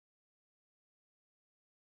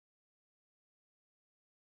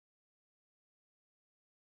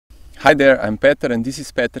Hi there, I'm Petar and this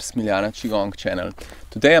is PetarSmiljana Qigong channel.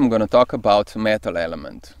 Today I'm going to talk about metal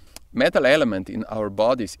element. Metal element in our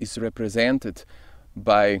bodies is represented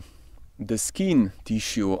by the skin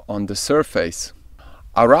tissue on the surface.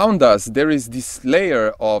 Around us there is this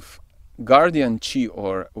layer of guardian qi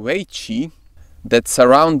or wei qi that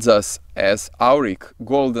surrounds us as auric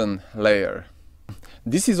golden layer.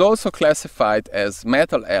 This is also classified as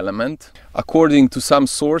metal element according to some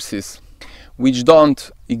sources which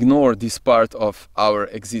don't ignore this part of our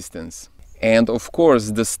existence. And of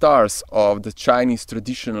course the stars of the Chinese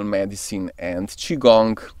traditional medicine and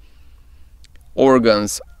Qigong: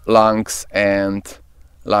 organs, lungs and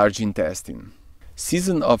large intestine.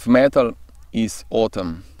 Season of metal is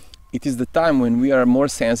autumn. It is the time when we are more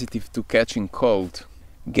sensitive to catching cold,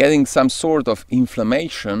 getting some sort of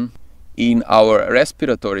inflammation in our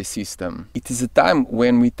respiratory system. It is a time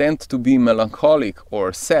when we tend to be melancholic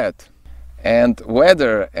or sad, and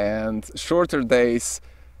weather and shorter days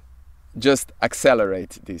just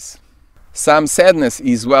accelerate this. Some sadness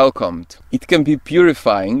is welcomed. It can be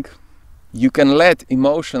purifying. You can let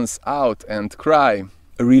emotions out and cry,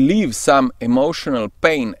 relieve some emotional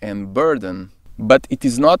pain and burden, but it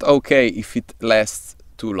is not okay if it lasts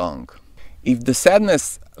too long. If the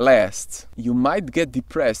sadness lasts, you might get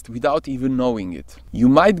depressed without even knowing it. You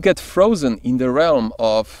might get frozen in the realm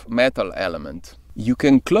of metal element. You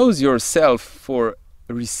can close yourself for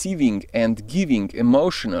receiving and giving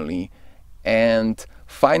emotionally and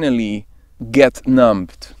finally get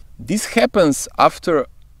numbed. This happens after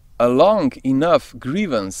a long enough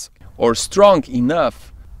grievance or strong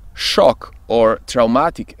enough shock or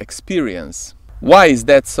traumatic experience. Why is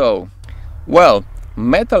that so? Well,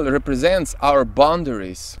 metal represents our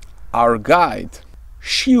boundaries, our guide,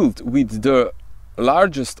 shield with the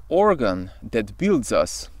largest organ that builds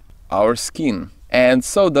us, our skin. And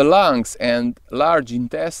so the lungs and large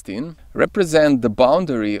intestine represent the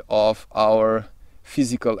boundary of our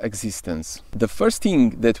physical existence. The first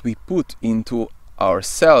thing that we put into our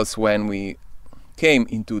cells when we came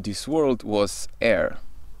into this world was air.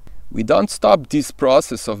 We don't stop this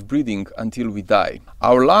process of breathing until we die.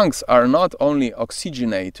 Our lungs are not only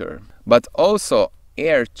oxygenator, but also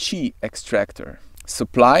air qi extractor,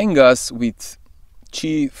 supplying us with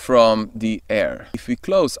qi from the air. If we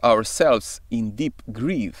close ourselves in deep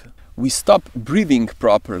grief, we stop breathing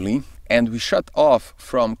properly and we shut off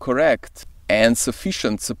from correct and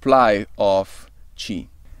sufficient supply of qi.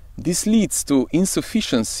 This leads to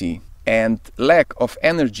insufficiency and lack of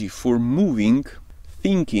energy for moving,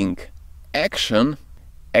 thinking, action,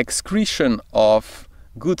 excretion of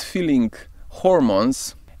good feeling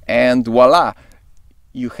hormones, and voila,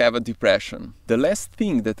 you have a depression. The last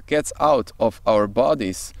thing that gets out of our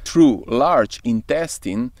bodies through large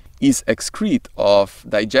intestine is excrete of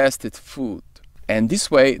digested food. And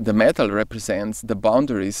this way the metal represents the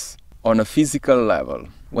boundaries on a physical level.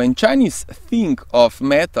 When Chinese think of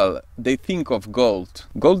metal, they think of gold.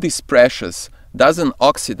 Gold is precious, doesn't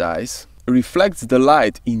oxidize, reflects the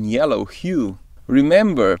light in yellow hue.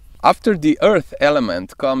 Remember, after the earth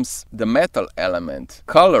element comes the metal element.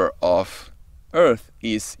 Color of earth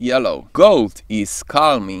is yellow. Gold is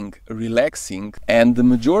calming, relaxing, and the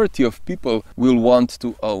majority of people will want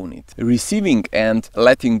to own it. Receiving and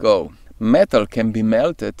letting go. Metal can be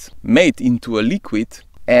melted, made into a liquid,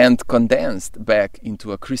 and condensed back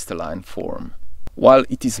into a crystalline form. While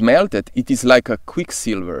it is melted, it is like a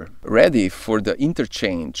quicksilver, ready for the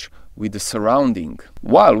interchange with the surrounding.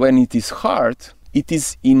 While when it is hard, it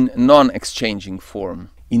is in non-exchanging form.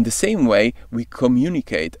 In the same way, we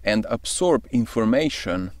communicate and absorb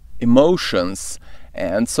information, emotions,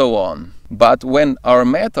 and so on. But when our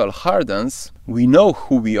metal hardens, we know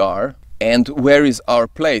who we are and where is our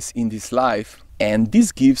place in this life, and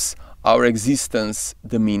this gives our existence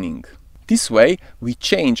the meaning. This way, we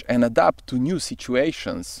change and adapt to new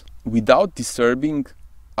situations without disturbing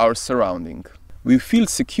our surrounding. We feel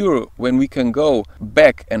secure when we can go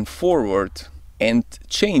back and forward and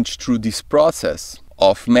change through this process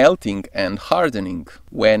of melting and hardening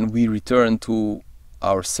when we return to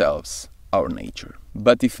ourselves, our nature.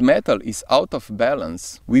 But if metal is out of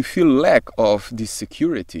balance, we feel lack of this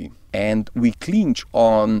security and we cling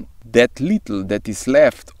on that little that is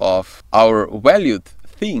left of our valued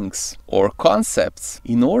things or concepts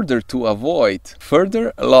in order to avoid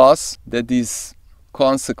further loss that is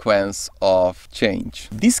consequence of change.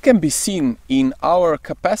 This can be seen in our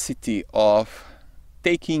capacity of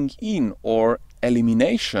taking in or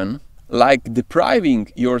elimination, like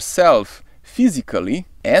depriving yourself physically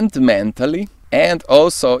and mentally, and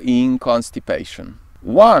also in constipation.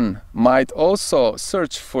 One might also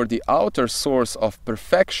search for the outer source of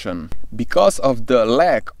perfection because of the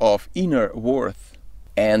lack of inner worth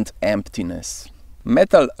and emptiness.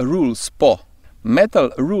 Metal rules Po.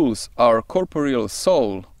 Metal rules our corporeal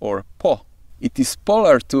soul, or Po. It is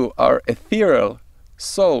polar to our ethereal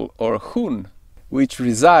soul, or Hun, which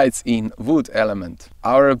resides in wood element.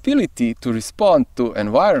 Our ability to respond to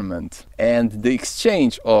environment and the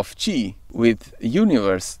exchange of Qi with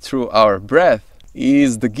universe through our breath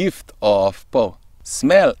is the gift of Po.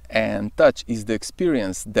 Smell and touch is the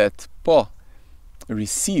experience that Po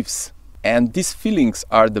receives, and these feelings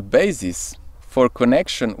are the basis for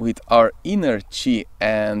connection with our inner Qi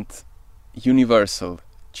and universal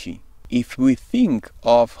Qi. If we think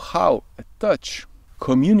of how a touch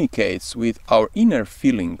communicates with our inner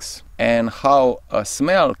feelings and how a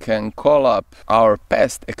smell can call up our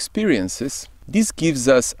past experiences, this gives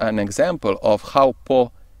us an example of how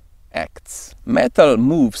Po acts. Metal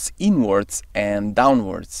moves inwards and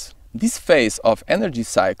downwards. This phase of energy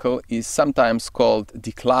cycle is sometimes called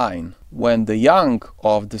decline. When the yang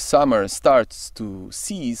of the summer starts to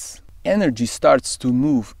cease, energy starts to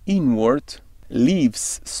move inward,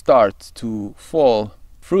 leaves start to fall,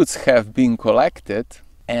 fruits have been collected,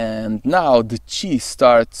 and now the Qi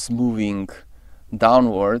starts moving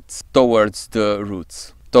downwards towards the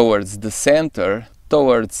roots, towards the center,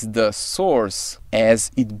 towards the source,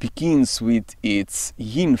 as it begins with its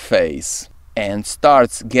yin phase and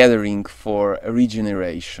starts gathering for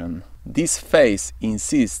regeneration. This phase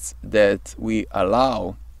insists that we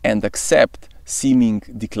allow and accept seeming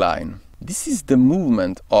decline. This is the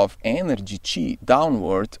movement of energy Qi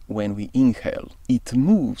downward when we inhale. It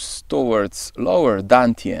moves towards lower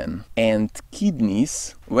dantian and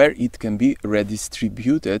kidneys, where it can be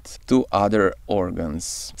redistributed to other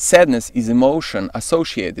organs. Sadness is emotion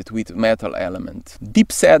associated with metal element.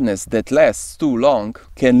 Deep sadness that lasts too long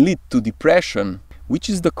can lead to depression,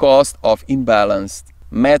 which is the cause of imbalanced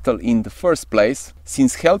metal in the first place,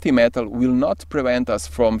 since healthy metal will not prevent us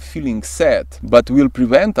from feeling sad, but will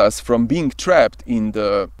prevent us from being trapped in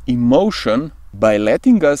the emotion by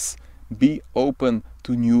letting us be open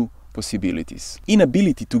to new possibilities.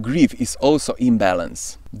 Inability to grieve is also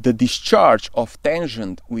imbalance. The discharge of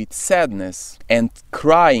tension with sadness and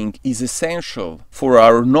crying is essential for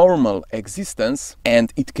our normal existence,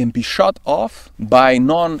 and it can be shut off by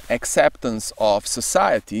non-acceptance of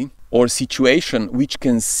society or situation which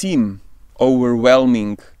can seem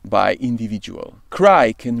overwhelming by individual.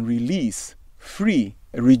 Cry can release, free,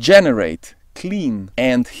 regenerate, clean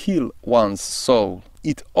and heal one's soul.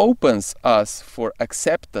 It opens us for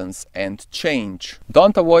acceptance and change.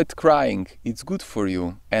 Don't avoid crying, it's good for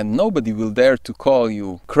you, and nobody will dare to call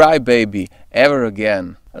you crybaby ever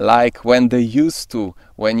again, like when they used to,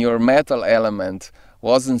 when your metal element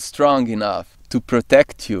wasn't strong enough to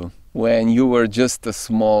protect you when you were just a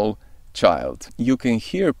small child. You can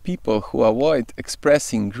hear people who avoid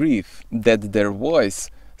expressing grief that their voice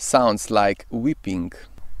sounds like weeping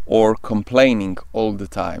or complaining all the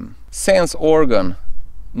time. Sense organ,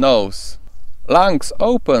 nose. Lungs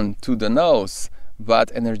open to the nose, but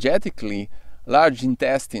energetically large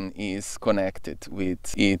intestine is connected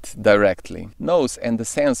with it directly. Nose and the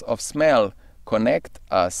sense of smell connect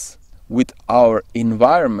us with our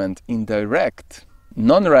environment in direct,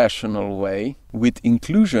 non-rational way, with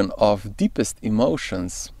inclusion of deepest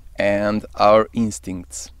emotions and our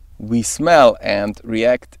instincts. We smell and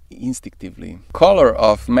react instinctively. Color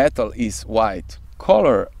of metal is white.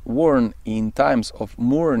 Color worn in times of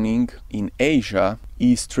mourning in Asia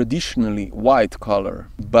is traditionally white color,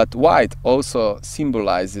 but white also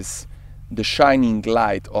symbolizes the shining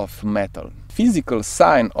light of metal. Physical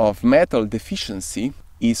sign of metal deficiency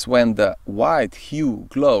is when the white hue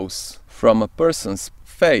glows from a person's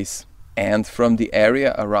face and from the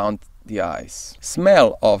area around the eyes.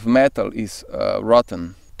 Smell of metal is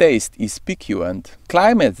rotten. Taste is piquant.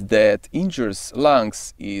 Climate that injures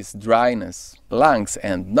lungs is dryness. Lungs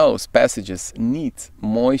and nose passages need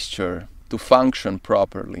moisture to function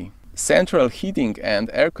properly. Central heating and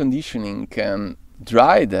air conditioning can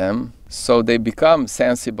dry them, so they become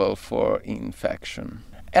sensible for infection.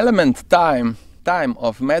 Element time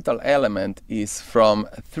of metal element is from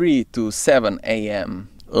 3 to 7 a.m.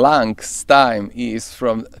 Lungs time is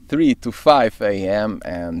from 3 to 5 a.m.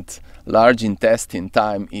 and large intestine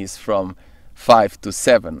time is from 5 to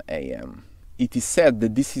 7 a.m. It is said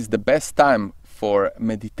that this is the best time for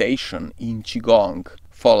meditation in Qigong,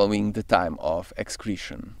 following the time of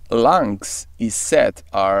excretion. Lungs is said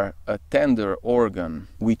are a tender organ,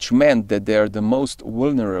 which meant that they are the most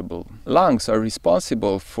vulnerable. Lungs are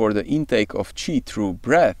responsible for the intake of Qi through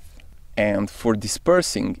breath, and for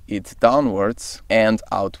dispersing it downwards and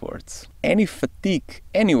outwards. Any fatigue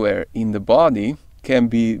anywhere in the body can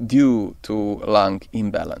be due to lung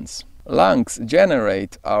imbalance. Lungs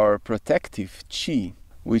generate our protective qi,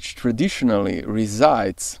 which traditionally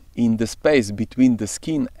resides in the space between the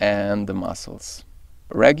skin and the muscles.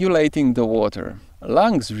 Regulating the water.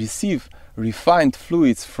 Lungs receive refined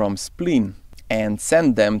fluids from spleen and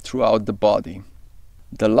send them throughout the body.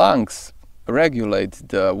 The lungs regulate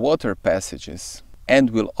the water passages and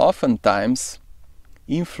will oftentimes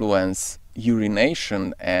influence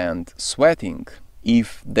urination and sweating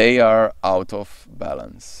if they are out of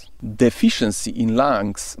balance. Deficiency in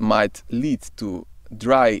lungs might lead to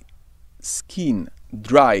dry skin,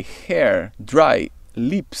 dry hair, dry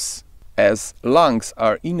lips, as lungs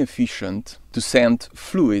are inefficient to send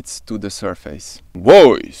fluids to the surface.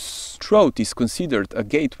 Voice. Throat is considered a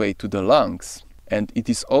gateway to the lungs, and it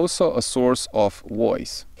is also a source of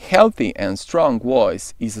voice. Healthy and strong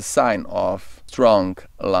voice is a sign of strong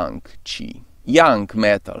lung qi. Yang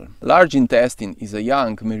metal. Large intestine is a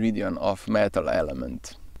yang meridian of metal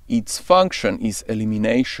element. Its function is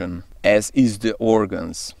elimination, as is the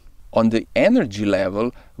organs. On the energy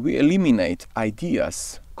level, we eliminate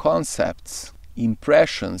ideas, concepts,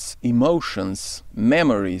 impressions, emotions,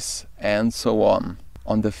 memories, and so on.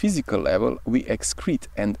 On the physical level, we excrete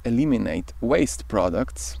and eliminate waste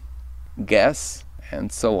products, gas,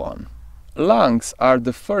 and so on. Lungs are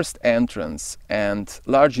the first entrance and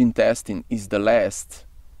large intestine is the last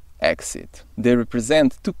exit. They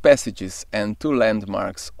represent two passages and two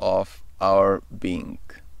landmarks of our being.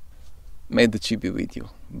 May the Qi be with you.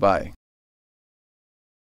 Bye.